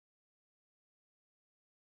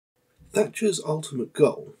Thatcher's ultimate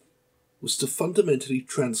goal was to fundamentally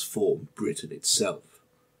transform Britain itself,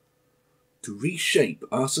 to reshape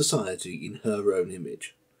our society in her own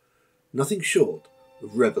image, nothing short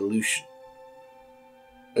of revolution.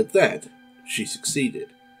 At that, she succeeded,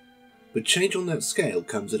 but change on that scale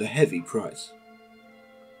comes at a heavy price.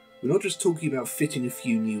 We're not just talking about fitting a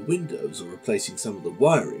few new windows or replacing some of the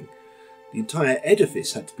wiring. The entire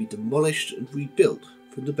edifice had to be demolished and rebuilt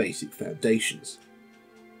from the basic foundations.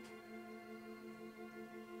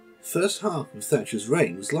 The first half of Thatcher's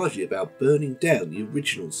reign was largely about burning down the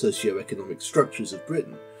original socio-economic structures of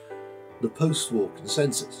Britain, the post-war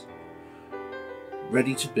consensus,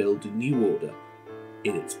 ready to build a new order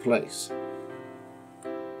in its place.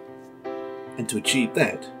 And to achieve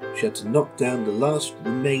that, she had to knock down the last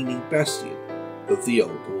remaining bastion of the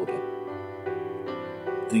old order,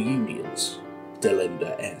 the Unions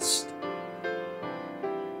delenda est.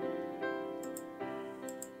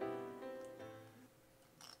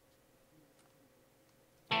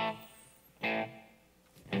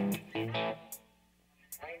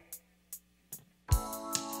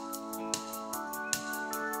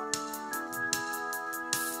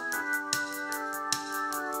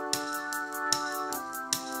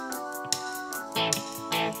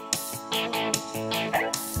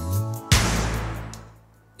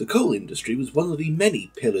 The coal industry was one of the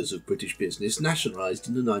many pillars of British business nationalised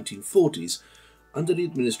in the 1940s under the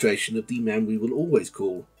administration of the man we will always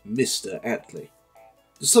call Mr. Attlee.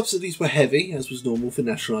 The subsidies were heavy, as was normal for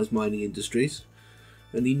nationalised mining industries,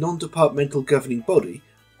 and the non-departmental governing body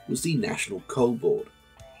was the National Coal Board.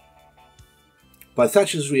 By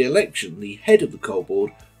Thatcher's re-election, the head of the Coal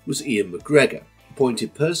Board was Ian McGregor,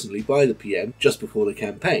 appointed personally by the PM just before the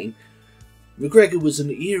campaign. McGregor was an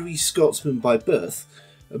Erie Scotsman by birth,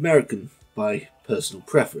 American by personal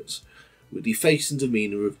preference, with the face and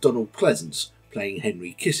demeanour of Donald Pleasance playing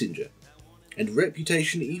Henry Kissinger, and a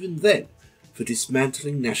reputation even then for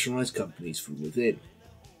dismantling nationalised companies from within.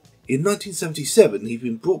 In 1977 he'd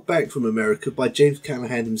been brought back from America by James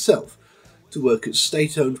Callaghan himself to work at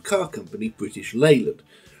state-owned car company British Leyland,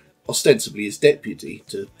 ostensibly as deputy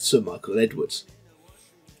to Sir Michael Edwards.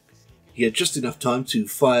 He had just enough time to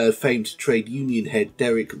fire famed trade union head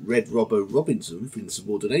Derek Red Robbo Robinson for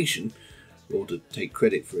insubordination, or to take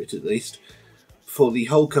credit for it at least, before the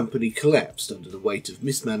whole company collapsed under the weight of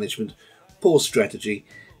mismanagement, poor strategy,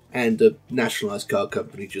 and a nationalised car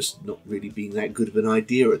company just not really being that good of an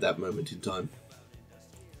idea at that moment in time.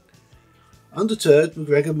 Undeterred,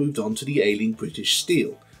 McGregor moved on to the ailing British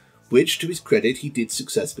Steel, which, to his credit, he did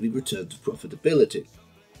successfully return to profitability.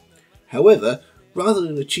 However, rather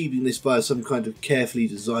than achieving this via some kind of carefully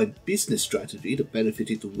designed business strategy that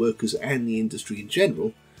benefited the workers and the industry in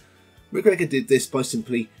general, McGregor did this by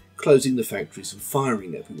simply closing the factories and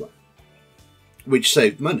firing everyone. Which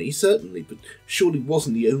saved money, certainly, but surely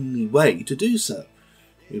wasn't the only way to do so,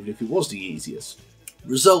 even if it was the easiest.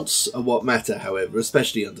 Results are what matter, however,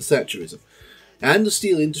 especially under Thatcherism, and the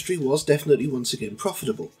steel industry was definitely once again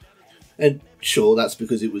profitable. And sure, that's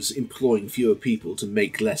because it was employing fewer people to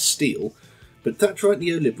make less steel, but Thatcherite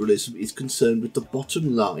neoliberalism is concerned with the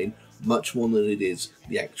bottom line much more than it is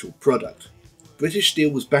the actual product. British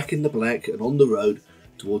Steel was back in the black and on the road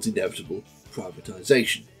towards inevitable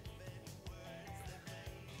privatisation.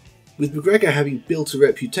 With McGregor having built a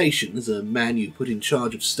reputation as a man you put in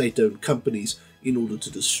charge of state-owned companies in order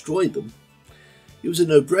to destroy them, it was a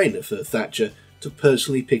no-brainer for Thatcher to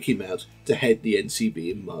personally pick him out to head the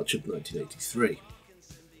NCB in March of 1983.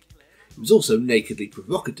 It was also nakedly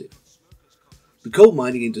provocative. The coal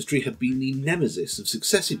mining industry had been the nemesis of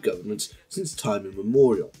successive governments since time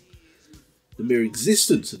immemorial. The mere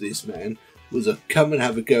existence of this man was a come and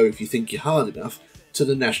have a go if you think you're hard enough to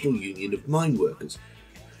the National Union of Mine Workers,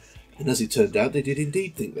 and as it turned out they did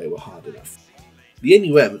indeed think they were hard enough. The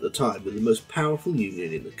NUM at the time were the most powerful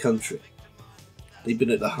union in the country. They'd been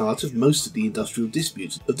at the heart of most of the industrial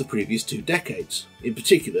disputes of the previous 2 decades, in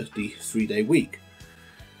particular the 3-day week.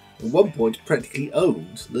 At one point practically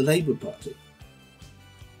owned the Labour Party.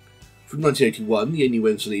 From 1981, the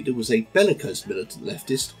NUM's leader was a bellicose militant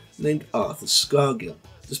leftist named Arthur Scargill.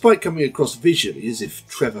 Despite coming across visually as if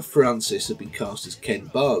Trevor Francis had been cast as Ken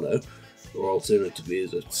Barlow, or alternatively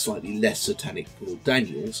as a slightly less satanic Paul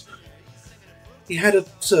Daniels, he had a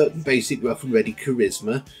certain basic rough and ready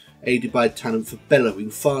charisma, aided by a talent for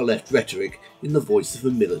bellowing far-left rhetoric in the voice of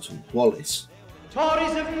a militant Wallace.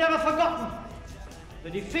 Tories have never forgotten the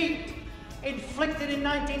defeat inflicted in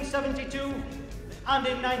 1972 and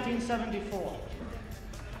in 1974.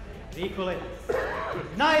 Equally,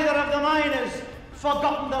 neither have the miners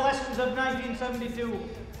forgotten the lessons of 1972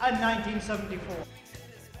 and 1974.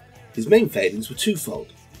 His main failings were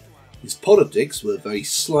twofold. His politics were very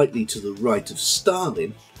slightly to the right of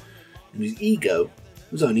Stalin, and his ego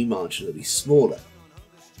was only marginally smaller.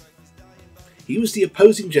 He was the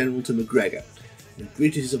opposing general to Macgregor, and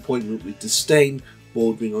greeted his appointment with disdain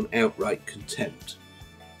bordering on outright contempt.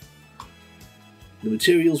 The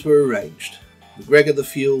materials were arranged: Macgregor the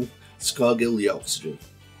fuel, Scargill the oxygen.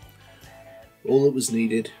 All that was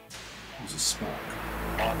needed was a spark.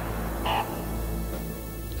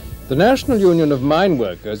 The National Union of Mine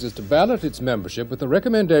Workers is to ballot its membership with a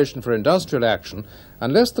recommendation for industrial action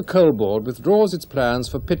unless the Coal Board withdraws its plans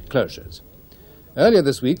for pit closures. Earlier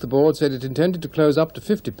this week, the board said it intended to close up to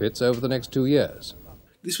 50 pits over the next 2 years.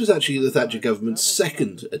 This was actually the Thatcher government's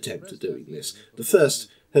second attempt at doing this. The first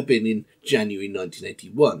had been in January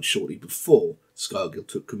 1981, shortly before Scargill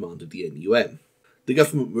took command of the NUM. The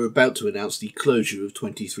government were about to announce the closure of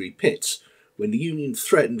 23 pits, when the union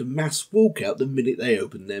threatened a mass walkout the minute they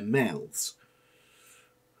opened their mouths.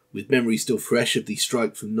 With memory still fresh of the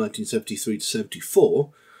strike from 1973 to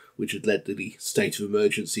 74, which had led to the state of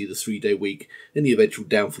emergency, the 3-day week, and the eventual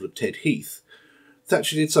downfall of Ted Heath,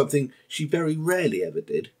 Thatcher did something she very rarely ever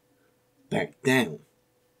did: back down.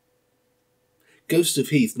 Ghost of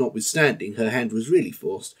Heath notwithstanding, her hand was really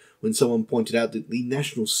forced when someone pointed out that the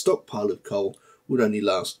national stockpile of coal would only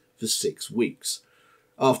last for 6 weeks,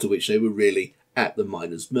 after which they were really at the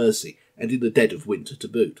miners' mercy, and in the dead of winter to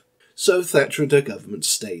boot. So Thatcher and her government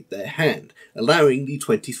stayed their hand, allowing the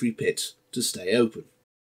 23 pits to stay open.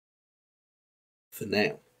 For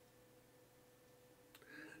now.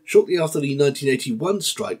 Shortly after the 1981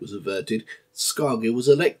 strike was averted, Scargill was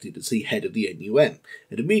elected as the head of the NUM,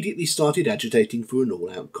 and immediately started agitating for an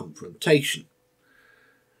all-out confrontation,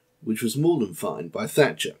 which was more than fine by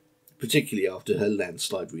Thatcher, particularly after her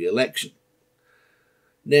landslide re-election.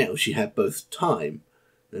 Now she had both time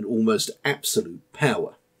and almost absolute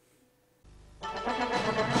power.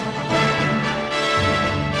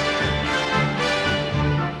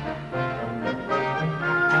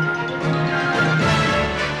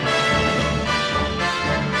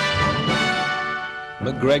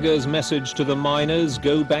 Macgregor's message to the miners: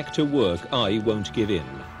 go back to work, I won't give in.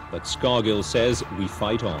 But Scargill says we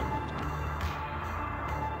fight on.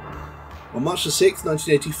 On March 6,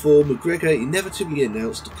 1984, Macgregor inevitably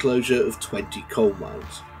announced the closure of 20 coal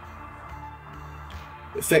mines,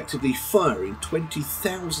 effectively firing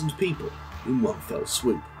 20,000 people in one fell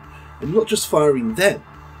swoop. And not just firing them.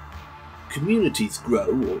 Communities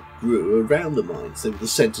grew around the mines. They were the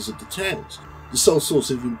centres of the towns, the sole source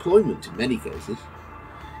of employment in many cases.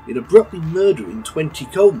 In abruptly murdering 20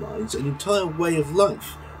 coal mines, an entire way of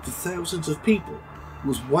life for thousands of people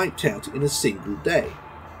was wiped out in a single day.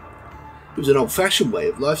 It was an old-fashioned way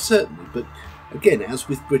of life, certainly, but again, as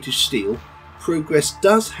with British Steel, progress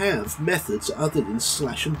does have methods other than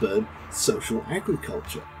slash-and-burn social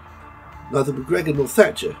agriculture. Neither Macgregor nor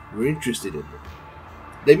Thatcher were interested in them.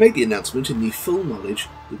 They made the announcement in the full knowledge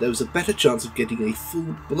that there was a better chance of getting a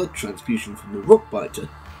full blood transfusion from the rockbiter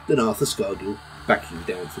than Arthur Scargill backing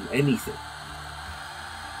down from anything.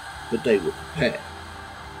 But they were prepared.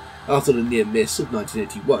 After the near miss of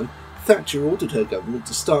 1981, Thatcher ordered her government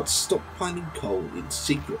to start stockpiling coal in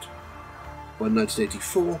secret. By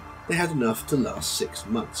 1984, they had enough to last 6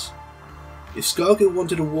 months. If Scargill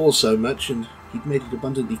wanted a war so much, and he'd made it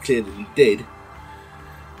abundantly clear that he did,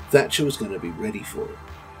 Thatcher was going to be ready for it.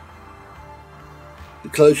 The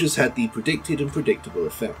closures had the predicted and predictable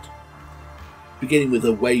effect. Beginning with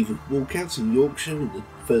a wave of walkouts in Yorkshire in the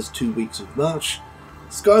first 2 weeks of March,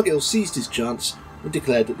 Scargill seized his chance and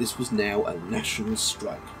declared that this was now a national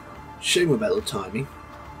strike. Shame about the timing.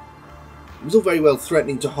 It was all very well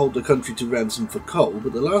threatening to hold the country to ransom for coal,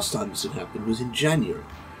 but the last time this had happened was in January,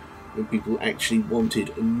 when people actually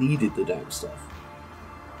wanted and needed the damn stuff.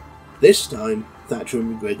 This time, Thatcher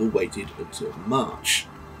and Macgregor waited until March,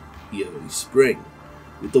 the early spring,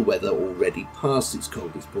 with the weather already past its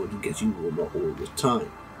coldest point and getting warmer all the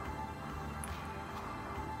time.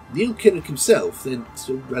 Neil Kinnock himself, then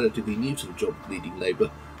still relatively new to the job of leading Labour,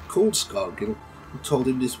 called Scargill and told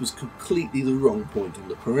him this was completely the wrong point on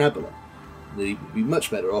the parabola, and that he would be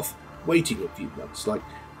much better off waiting a few months, like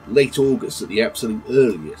late August at the absolute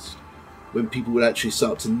earliest, when people would actually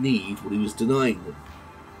start to need what he was denying them.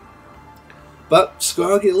 But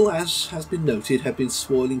Scargill, as has been noted, had been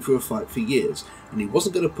spoiling for a fight for years, and he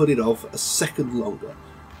wasn't going to put it off a second longer,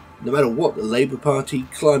 no matter what the Labour Party,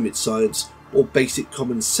 climate science, or basic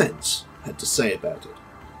common sense had to say about it.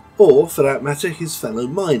 Or, for that matter, his fellow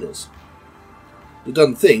miners. The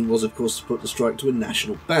done thing was, of course, to put the strike to a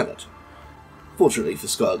national ballot. Fortunately for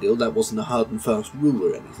Scargill, that wasn't a hard and fast rule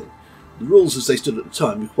or anything. The rules as they stood at the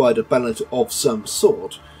time required a ballot of some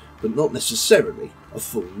sort, but not necessarily a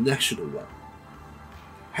full national one.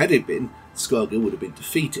 Had it been, Scargill would have been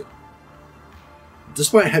defeated.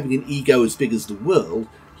 Despite having an ego as big as the world,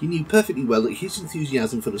 he knew perfectly well that his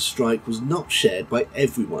enthusiasm for the strike was not shared by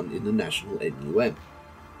everyone in the national NUM.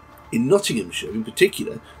 In Nottinghamshire in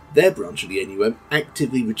particular, their branch of the NUM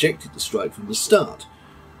actively rejected the strike from the start,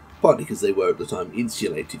 partly because they were at the time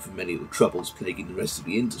insulated from many of the troubles plaguing the rest of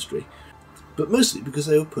the industry, but mostly because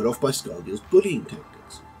they were put off by Scargill's bullying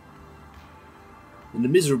tactics. In the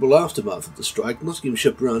miserable aftermath of the strike,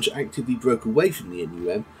 Nottinghamshire branch actively broke away from the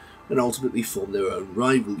NUM and ultimately formed their own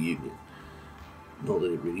rival union. Not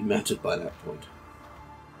that it really mattered by that point.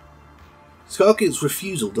 Scargill's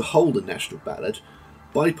refusal to hold a national ballot,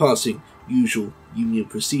 bypassing usual union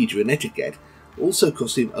procedure and etiquette, also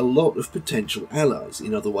cost him a lot of potential allies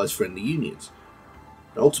in otherwise friendly unions.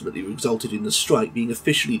 It ultimately resulted in the strike being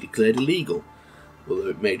officially declared illegal, although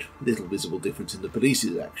it made little visible difference in the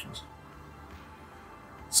police's actions.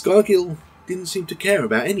 Scargill didn't seem to care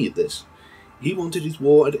about any of this. He wanted his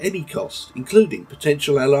war at any cost, including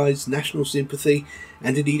potential allies, national sympathy,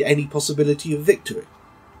 and indeed any possibility of victory.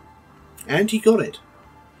 And he got it,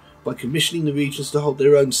 by commissioning the regions to hold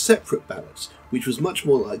their own separate ballots, which was much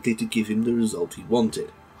more likely to give him the result he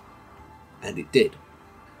wanted. And it did.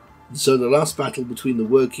 And so the last battle between the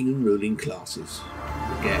working and ruling classes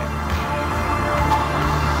began.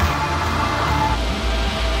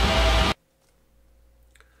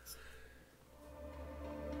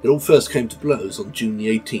 It all first came to blows on June the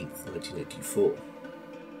 18th, 1984.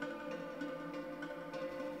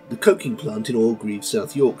 The coking plant in Orgreave,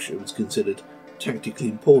 South Yorkshire was considered tactically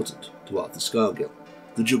important to Arthur Scargill,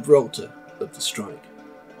 the Gibraltar of the strike.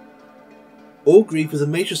 Orgreave was a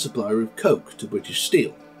major supplier of coke to British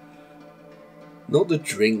Steel. Not the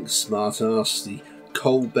drink, smart-ass, the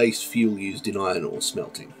coal-based fuel used in iron ore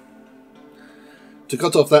smelting. To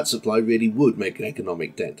cut off that supply really would make an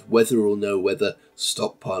economic dent, whether or no weather,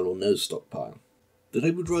 stockpile or no stockpile. That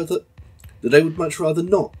they would much rather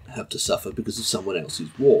not have to suffer because of someone else's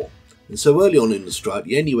war. And so early on in the strike,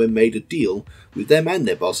 the NUM made a deal with them and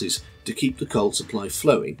their bosses to keep the coal supply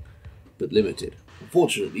flowing, but limited.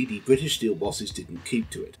 Unfortunately, the British steel bosses didn't keep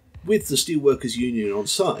to it. With the Steelworkers Union on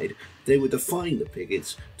side, they were defying the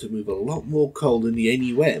pickets to move a lot more coal than the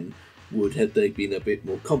NUM would, had they been a bit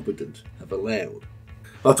more competent, have allowed.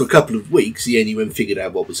 After a couple of weeks, the NUM figured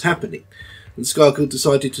out what was happening, and Scargill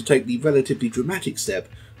decided to take the relatively dramatic step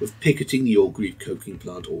of picketing the Orgreave coking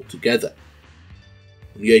plant altogether.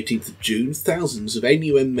 On the 18th of June, thousands of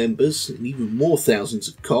NUM members, and even more thousands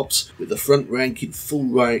of cops, with the front rank in full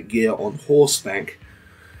riot gear on horseback,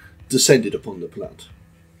 descended upon the plant.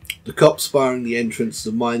 The cops barring the entrance,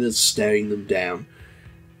 the miners staring them down,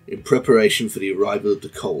 in preparation for the arrival of the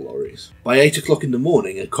coal lorries. By 8 o'clock in the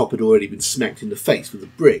morning, a cop had already been smacked in the face with a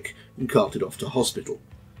brick and carted off to hospital.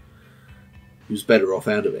 He was better off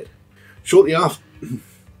out of it. Shortly after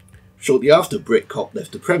Brick Cop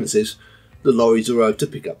left the premises, the lorries arrived to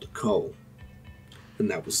pick up the coal.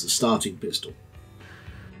 And that was the starting pistol.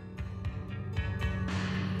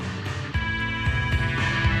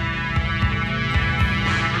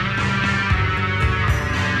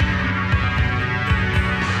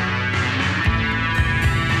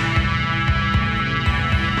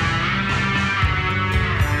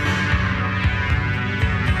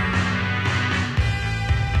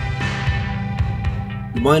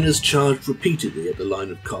 The miners charged repeatedly at the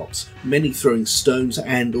line of cops, many throwing stones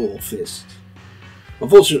and or fists.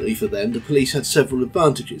 Unfortunately for them, the police had several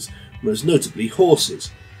advantages, most notably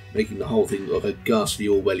horses, making the whole thing look like a ghastly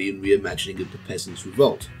Orwellian reimagining of the Peasants'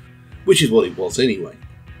 Revolt, which is what it was anyway.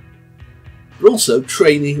 But also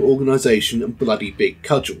training, organisation and bloody big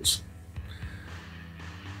cudgels.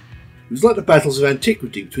 It was like the battles of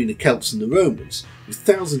antiquity between the Celts and the Romans, with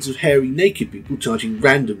thousands of hairy naked people charging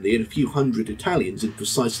randomly at a few hundred Italians in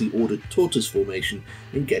precisely ordered tortoise formation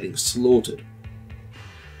and getting slaughtered.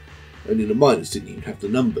 Only the miners didn't even have the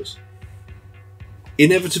numbers.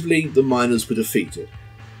 Inevitably, the miners were defeated.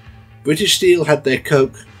 British Steel had their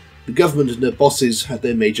coke, the government and their bosses had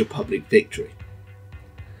their major public victory.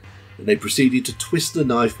 And they proceeded to twist the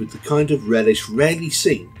knife with the kind of relish rarely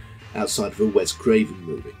seen outside of a Wes Craven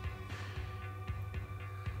movie.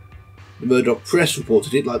 The Murdoch press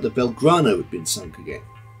reported it like the Belgrano had been sunk again.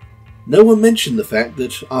 No one mentioned the fact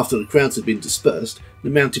that, after the crowds had been dispersed,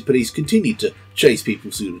 the mounted police continued to chase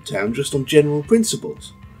people through the town just on general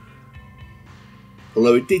principles.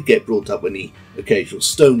 Although it did get brought up when the occasional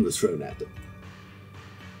stone was thrown at them.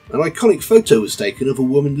 An iconic photo was taken of a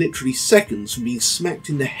woman literally seconds from being smacked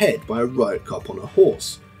in the head by a riot cop on a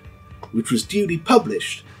horse, which was duly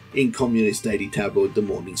published in communist daily tabloid The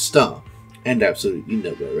Morning Star, and absolutely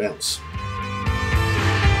nowhere else.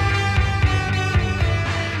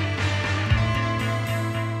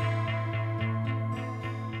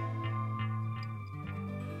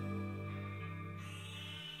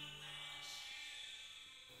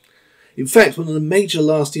 In fact, one of the major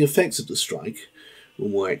lasting effects of the strike, or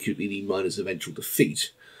more accurately the miners' eventual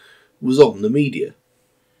defeat, was on the media.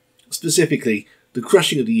 Specifically, the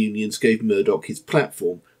crushing of the unions gave Murdoch his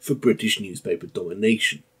platform for British newspaper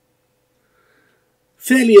domination.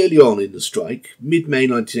 Fairly early on in the strike, mid-May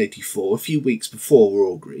 1984, a few weeks before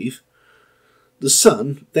Orgreave, The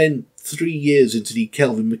Sun, then 3 years into the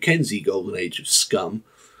Kelvin Mackenzie golden age of scum,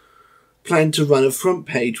 planned to run a front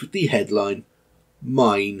page with the headline,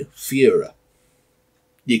 Mein Führer.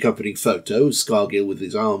 The accompanying photo of Scargill with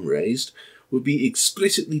his arm raised would be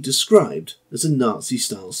explicitly described as a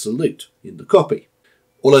Nazi-style salute in the copy.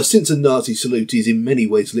 Although since a Nazi salute is in many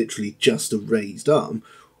ways literally just a raised arm,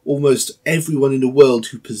 almost everyone in the world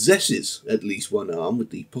who possesses at least one arm,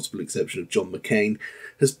 with the possible exception of John McCain,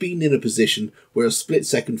 has been in a position where a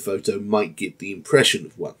split-second photo might give the impression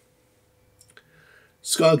of one.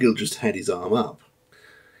 Scargill just had his arm up.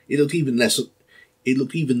 It looked even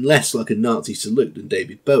less like a Nazi salute than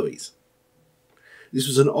David Bowie's. This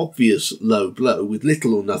was an obvious low blow with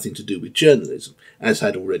little or nothing to do with journalism, as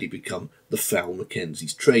had already become the foul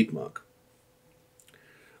Mackenzie's trademark.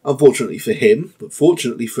 Unfortunately for him, but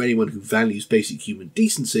fortunately for anyone who values basic human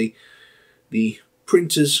decency, the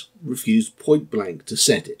printers refused point blank to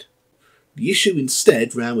set it. The issue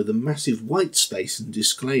instead ran with a massive white space and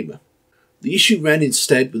disclaimer.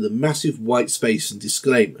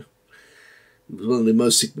 It was one of the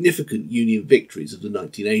most significant union victories of the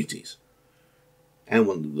 1980s, and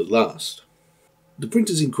one of the last. The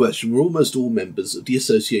printers in question were almost all members of the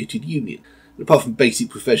Associated Union, and apart from basic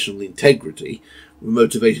professional integrity, were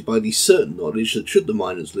motivated by the certain knowledge that should the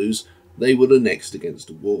miners lose, they were the next against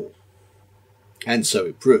the wall. And so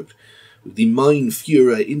it proved, with the Mein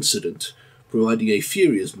Führer incident providing a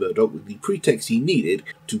furious Murdoch with the pretext he needed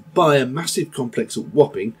to buy a massive complex at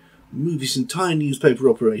Wapping, move his entire newspaper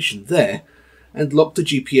operation there, and lock the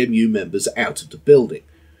GPMU members out of the building,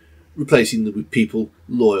 replacing them with people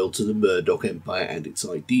loyal to the Murdoch Empire and its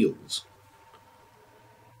ideals.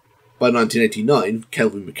 By 1989,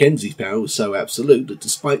 Kelvin Mackenzie's power was so absolute that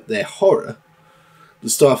despite their horror, the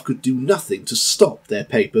staff could do nothing to stop their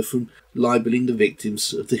paper from libelling the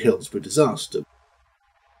victims of the Hillsborough disaster.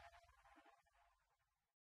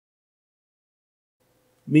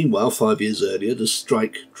 Meanwhile, 5 years earlier, the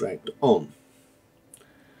strike dragged on.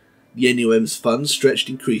 The NUM's funds stretched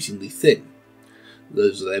increasingly thin.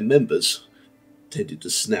 Those of their members tended to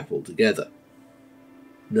snap altogether.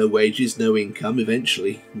 No wages, no income,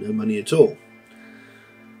 eventually no money at all.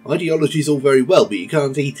 Ideology's all very well, but you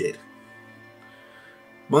can't eat it.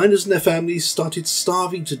 Miners and their families started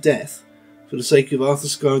starving to death for the sake of Arthur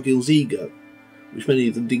Scargill's ego, which many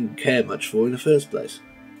of them didn't care much for in the first place.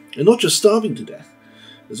 And not just starving to death.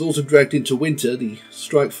 As autumn dragged into winter, the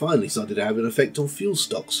strike finally started to have an effect on fuel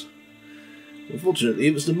stocks. Unfortunately,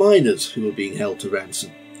 it was the miners who were being held to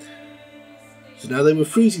ransom. So now they were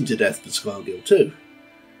freezing to death for Scargill too.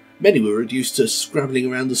 Many were reduced to scrabbling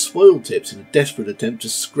around the spoil tips in a desperate attempt to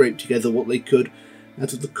scrape together what they could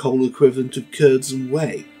out of the coal equivalent of curds and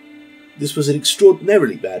whey. This was an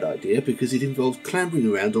extraordinarily bad idea because it involved clambering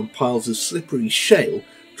around on piles of slippery shale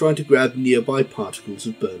trying to grab nearby particles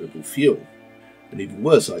of burnable fuel. An even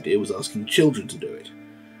worse idea was asking children to do it,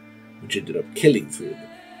 which ended up killing 3 of them.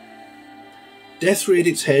 Death reared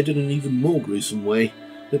its head in an even more gruesome way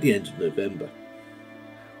at the end of November.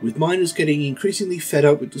 With miners getting increasingly fed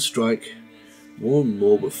up with the strike, more and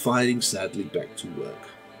more were filing sadly back to work.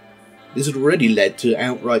 This had already led to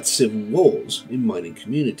outright civil wars in mining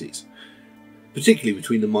communities, particularly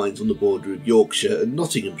between the mines on the border of Yorkshire and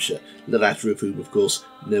Nottinghamshire, the latter of whom, of course,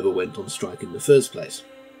 never went on strike in the first place.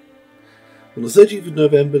 On the 30th of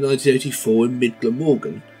November 1984 in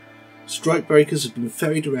mid-Glamorgan, strikebreakers had been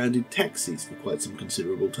ferried around in taxis for quite some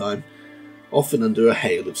considerable time, often under a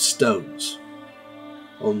hail of stones.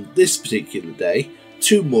 On this particular day,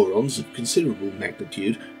 2 morons of considerable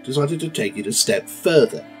magnitude decided to take it a step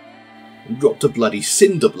further and dropped a bloody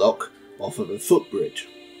cinder block off of a footbridge.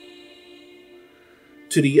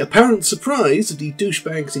 To the apparent surprise of the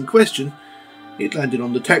douchebags in question, it landed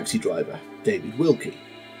on the taxi driver, David Wilkie,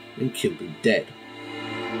 and killed him dead.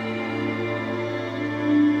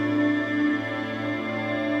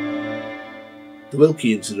 The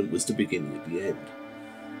Wilkie incident was the beginning of the end.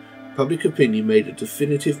 Public opinion made a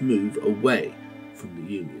definitive move away from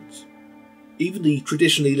the unions. Even the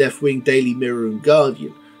traditionally left-wing Daily Mirror and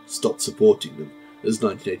Guardian stopped supporting them as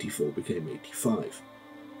 1984 became 85.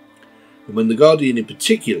 and when The Guardian in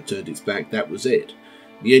particular turned its back, that was it.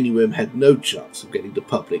 The NUM had no chance of getting the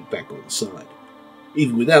public back on side,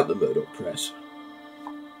 even without the Murdoch press.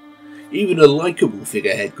 Even a likeable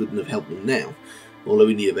figurehead couldn't have helped them now, although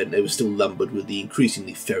in the event they were still lumbered with the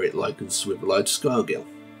increasingly ferret-like and swivel-eyed Scargill.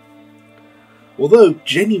 Although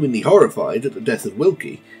genuinely horrified at the death of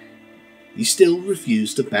Wilkie, he still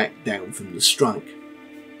refused to back down from the strike.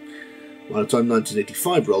 By the time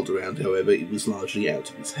 1985 rolled around, however, it was largely out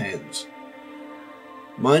of his hands.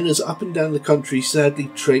 Miners up and down the country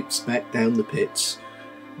sadly traipsed back down the pits,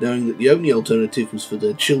 knowing that the only alternative was for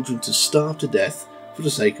their children to starve to death for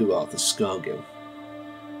the sake of Arthur Scargill.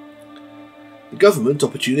 The government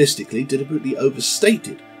opportunistically deliberately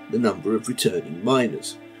overstated the number of returning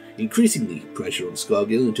miners, increasing the pressure on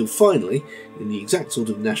Scargill until finally, in the exact sort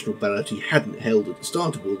of national ballot he hadn't held at the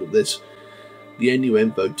start of all of this, the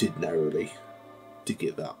NUM voted narrowly to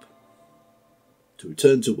give up, to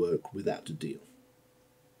return to work without a deal.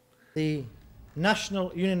 The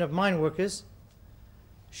National Union of Mine Workers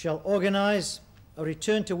shall organise a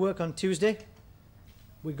return to work on Tuesday.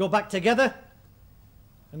 We go back together,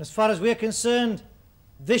 and as far as we're concerned,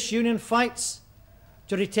 this union fights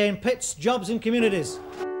to retain pits, jobs and communities.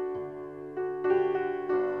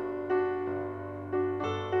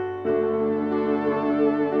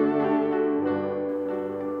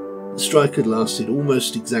 The strike had lasted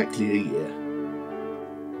almost exactly a year,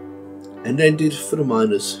 and ended for the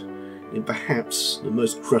miners in perhaps the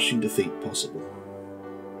most crushing defeat possible.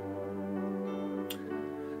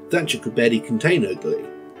 Thatcher could barely contain her glee.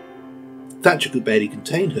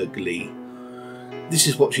 This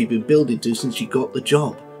is what she'd been building to since she got the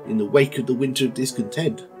job, in the wake of the winter of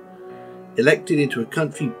discontent. Elected into a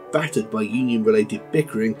country battered by union-related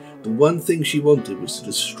bickering, the one thing she wanted was to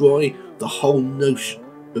destroy the whole notion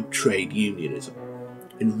of trade unionism,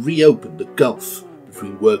 and reopen the gulf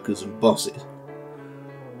between workers and bosses,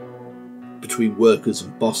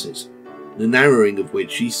 the narrowing of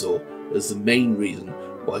which she saw as the main reason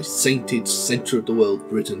why sainted centre-of-the-world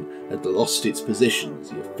Britain had lost its position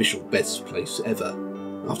as the official best place ever.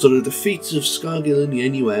 After the defeats of Scargill and the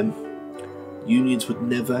NUM, unions would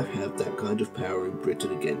never have that kind of power in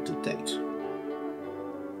Britain again to date.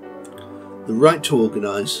 The right to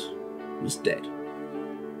organise was dead.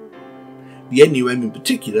 The NUM in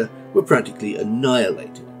particular were practically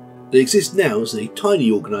annihilated. They exist now as a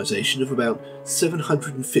tiny organisation of about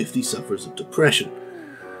 750 sufferers of depression,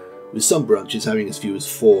 with some branches having as few as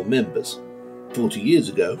 4 members. 40 years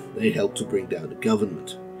ago, they helped to bring down a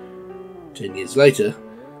government. 10 years later,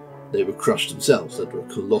 they were crushed themselves under a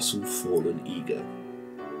colossal fallen ego.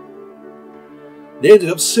 They ended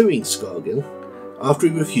up suing Scargill after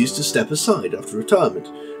he refused to step aside after retirement,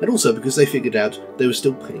 and also because they figured out they were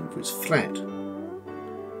still paying for his flat.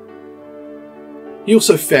 He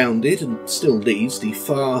also founded, and still leads, the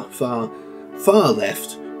far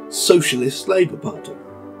left Socialist Labour Party,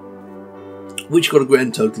 which got a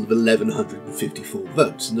grand total of 1,154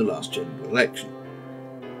 votes in the last general election.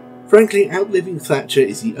 Frankly, outliving Thatcher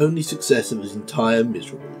is the only success of his entire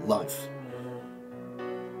miserable life.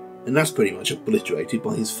 And that's pretty much obliterated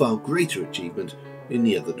by his far greater achievement in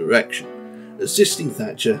the other direction, assisting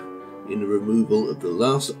Thatcher in the removal of the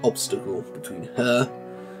last obstacle between her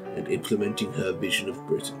and implementing her vision of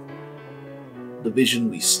Britain. The vision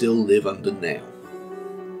we still live under now.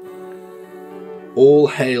 All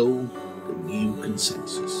hail the new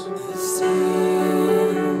consensus.